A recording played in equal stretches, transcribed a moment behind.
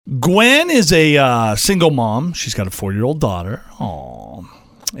Gwen is a single mom. She's got a 4-year-old daughter. Aww.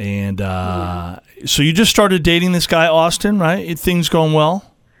 And so you just started dating this guy, Austin, right? Things going well?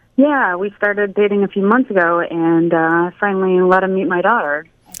 Yeah, we started dating a few months ago, and finally let him meet my daughter.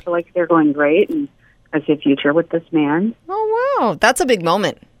 I feel like they're going great, and I see a future with this man. Oh, wow. That's a big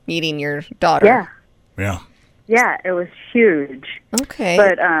moment, meeting your daughter. Yeah. Yeah. Yeah, it was huge. Okay.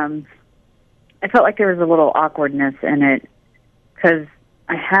 But I felt like there was a little awkwardness in it because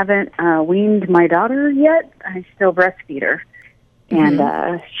I haven't weaned my daughter yet. I still breastfeed her.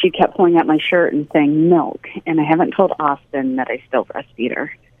 And she kept pulling at my shirt and saying milk. And I haven't told Austin that I still breastfeed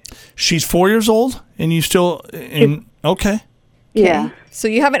her. She's 4 years old, and you still... Okay. Yeah. So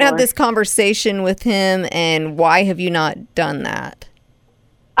you haven't had this conversation with him, and why have you not done that?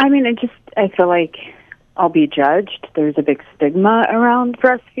 I mean, I feel like I'll be judged. There's a big stigma around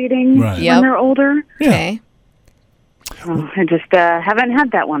breastfeeding when they're older. Yeah. Okay. I just haven't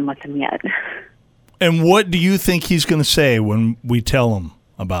had that one with him yet. And what do you think he's going to say when we tell him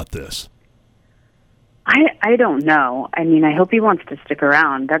about this? I don't know. I mean, I hope he wants to stick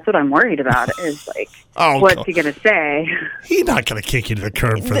around. That's what I'm worried about is, like, what's he going to say? He's not going to kick you to the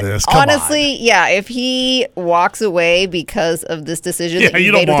curb for this. Honestly, yeah, if he walks away because of this decision that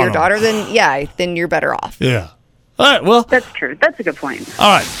you made with your daughter, then you're better off. Yeah. All right, well. That's true. That's a good point.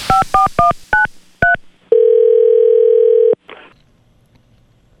 All right.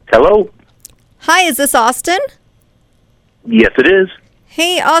 Hello? Hi, is this Austin? Yes, it is.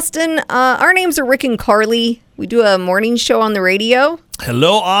 Hey, Austin. Our names are Rick and Carly. We do a morning show on the radio.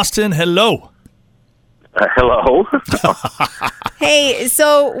 Hello, Austin. Hello. Hello. Hey,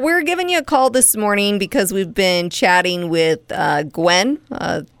 so we're giving you a call this morning because we've been chatting with Gwen.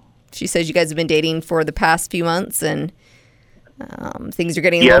 She says you guys have been dating for the past few months, and things are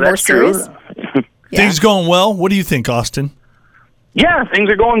getting a little more serious. True. Things going well? What do you think, Austin? Yeah, things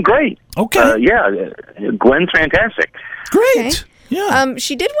are going great. Okay. Gwen's fantastic. Great. Okay. Yeah.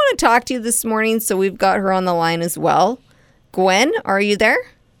 She did want to talk to you this morning, so we've got her on the line as well. Gwen, are you there?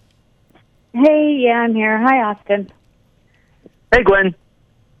 Hey, yeah, I'm here. Hi, Austin. Hey, Gwen.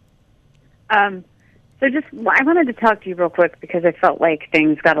 I wanted to talk to you real quick because I felt like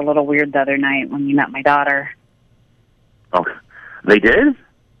things got a little weird the other night when you met my daughter. Oh, they did?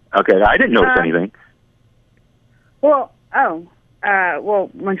 Okay, I didn't notice anything. Well,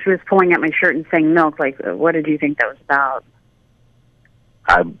 when she was pulling at my shirt and saying milk, like, what did you think that was about?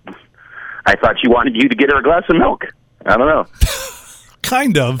 I thought she wanted you to get her a glass of milk. I don't know.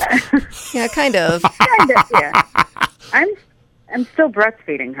 Kind of. Yeah, kind of. Kind of, yeah. I'm still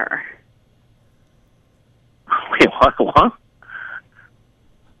breastfeeding her. Wait, what?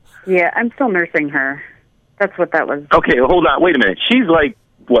 Yeah, I'm still nursing her. That's what that was. Okay, hold on. Wait a minute. She's like,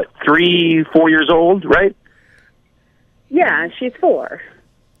 3, 4 years old, right? Yeah, she's 4.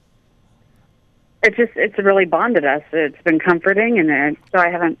 It's really bonded us. It's been comforting, and so I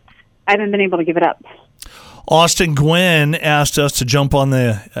haven't been able to give it up. Austin, Gwen asked us to jump on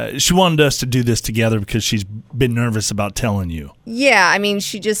she wanted us to do this together because she's been nervous about telling you. Yeah, I mean,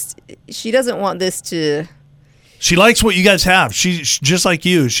 she doesn't want this to... She likes what you guys have. She's just like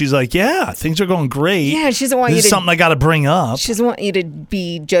you. She's like, yeah, things are going great. Yeah, she doesn't want this is something I got to bring up. She doesn't want you to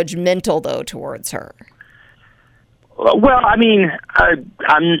be judgmental, though, towards her. Well, I mean, I'm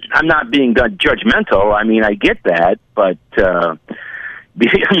not being judgmental. I mean, I get that, but I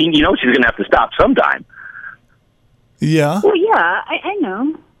mean, she's going to have to stop sometime. Yeah. Well, yeah, I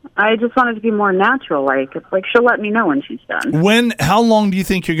know. I just wanted to be more natural. Like she'll let me know when she's done. How long do you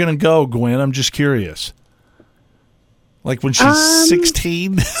think you're going to go, Gwen? I'm just curious. Like when she's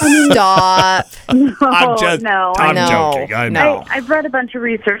 16? Stop. No, I'm joking. I know. I've read a bunch of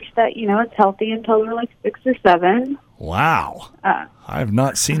research that, it's healthy until they're like 6 or 7. Wow. I have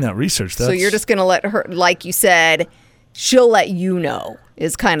not seen that research. So you're just going to let her, like you said, she'll let you know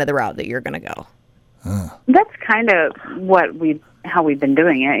is kind of the route that you're going to go. That's kind of how we've been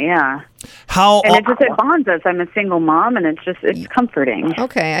doing it, yeah. And it bonds us. I'm a single mom, and it's comforting.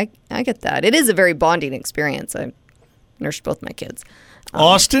 Okay, I get that. It is a very bonding experience. I nursed both my kids.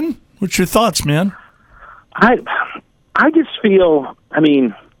 Austin, what's your thoughts, man? I just feel,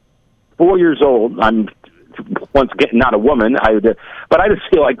 4 years old. I'm once again not a woman, but I just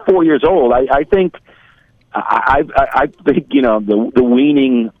feel like 4 years old. I think the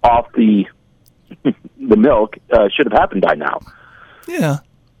weaning off the milk should have happened by now. Yeah,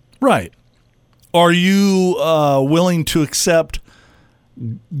 right. Are you willing to accept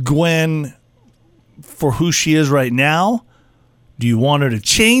Gwen for who she is right now? Do you want her to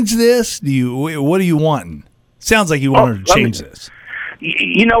change this? What are you wanting? Sounds like you want her to change this.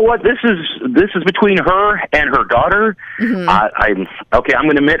 You know what? This is this is between her and her daughter. I'm going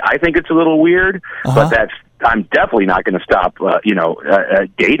to admit I think it's a little weird, but I'm definitely not going to stop,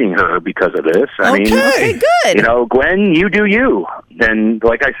 dating her because of this. I mean, Okay, good. Gwen, you do you. And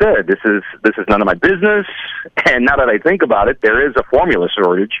like I said, this is none of my business. And now that I think about it, there is a formula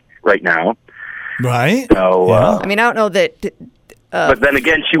shortage right now. Right. So, I mean, I don't know that. but then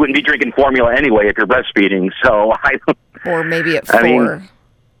again, she wouldn't be drinking formula anyway if you're breastfeeding. So Or maybe at 4. I mean,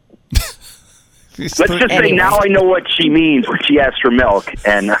 let's just say now I know what she means when she asks for milk,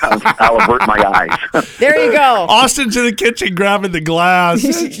 and I'll avert my eyes. There you go. Austin's in the kitchen grabbing the glass.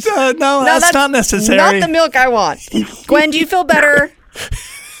 No, that's not necessary. Not the milk I want. Gwen, do you feel better?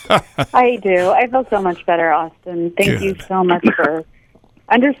 I do. I feel so much better, Austin. Thank you so much for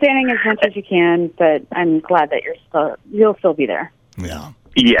understanding as much as you can, but I'm glad that you'll still be there. Yeah.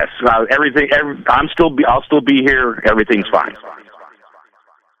 Yes, everything. I'll still be here. Everything's fine.